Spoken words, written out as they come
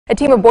A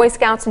team of Boy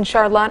Scouts in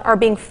Charlotte are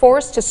being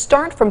forced to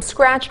start from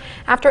scratch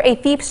after a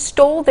thief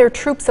stole their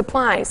troop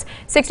supplies.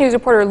 6 News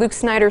reporter Luke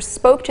Snyder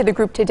spoke to the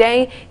group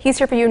today. He's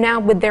here for you now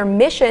with their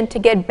mission to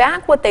get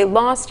back what they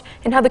lost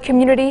and how the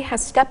community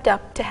has stepped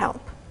up to help.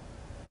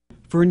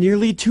 For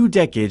nearly 2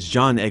 decades,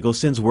 John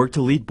Eggleston's worked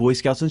to lead Boy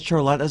Scouts in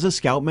Charlotte as a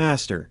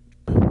Scoutmaster.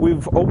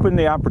 We've opened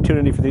the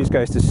opportunity for these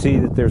guys to see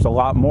that there's a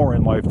lot more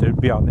in life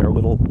beyond their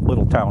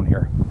little town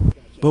here.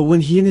 But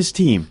when he and his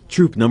team,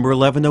 Troop Number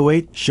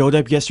 1108, showed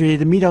up yesterday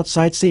to meet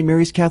outside St.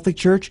 Mary's Catholic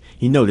Church,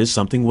 he noticed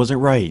something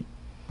wasn't right.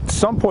 At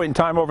some point in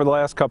time over the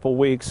last couple of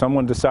weeks,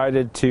 someone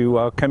decided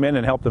to come in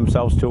and help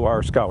themselves to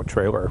our scout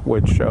trailer,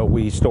 which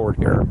we stored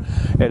here.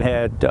 It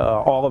had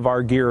all of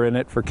our gear in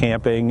it for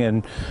camping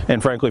and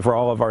frankly for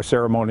all of our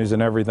ceremonies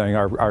and everything,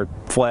 our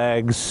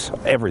flags,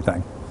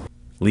 everything.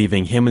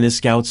 Leaving him and his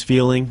scouts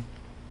feeling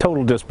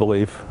total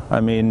disbelief.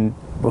 I mean,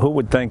 who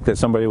would think that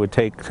somebody would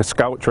take a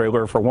scout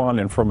trailer for one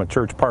and from a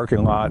church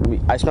parking lot?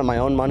 I spent my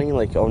own money,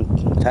 like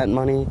own tent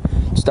money,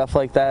 stuff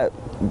like that,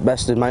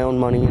 invested my own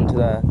money into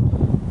the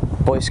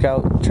Boy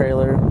Scout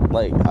trailer.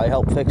 Like, I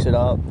helped fix it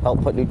up,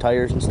 helped put new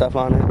tires and stuff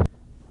on it.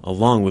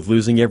 Along with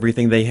losing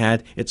everything they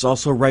had, it's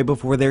also right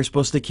before they're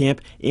supposed to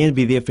camp and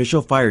be the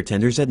official fire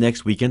tenders at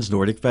next weekend's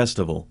Nordic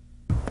Festival.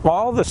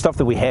 All the stuff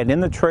that we had in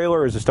the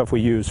trailer is the stuff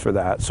we use for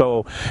that.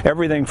 So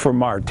everything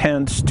from our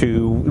tents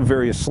to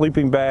various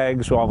sleeping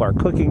bags, all our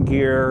cooking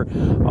gear,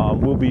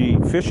 will be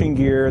fishing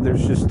gear.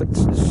 There's just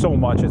so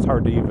much, it's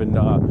hard to even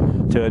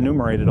to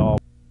enumerate it all.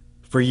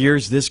 For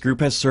years, this group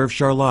has served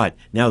Charlotte.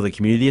 Now the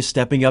community is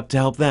stepping up to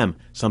help them,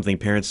 something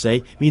parents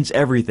say means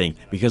everything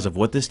because of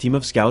what this team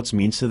of scouts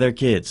means to their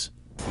kids.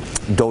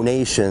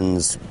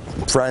 Donations,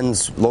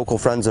 friends, local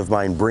friends of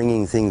mine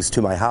bringing things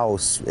to my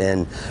house,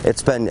 and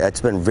it's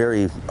been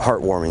very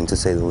heartwarming to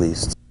say the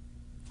least.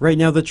 Right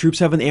now, the troops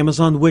have an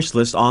Amazon wish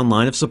list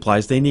online of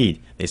supplies they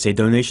need. They say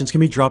donations can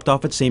be dropped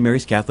off at St.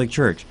 Mary's Catholic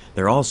Church.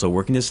 They're also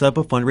working to set up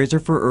a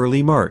fundraiser for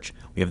early March.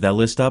 We have that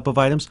list up of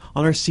items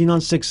on our Scene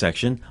on 6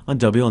 section on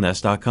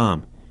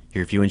WLNS.com.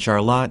 Here for you in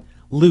Charlotte,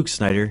 Luke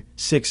Snyder,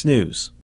 6 News.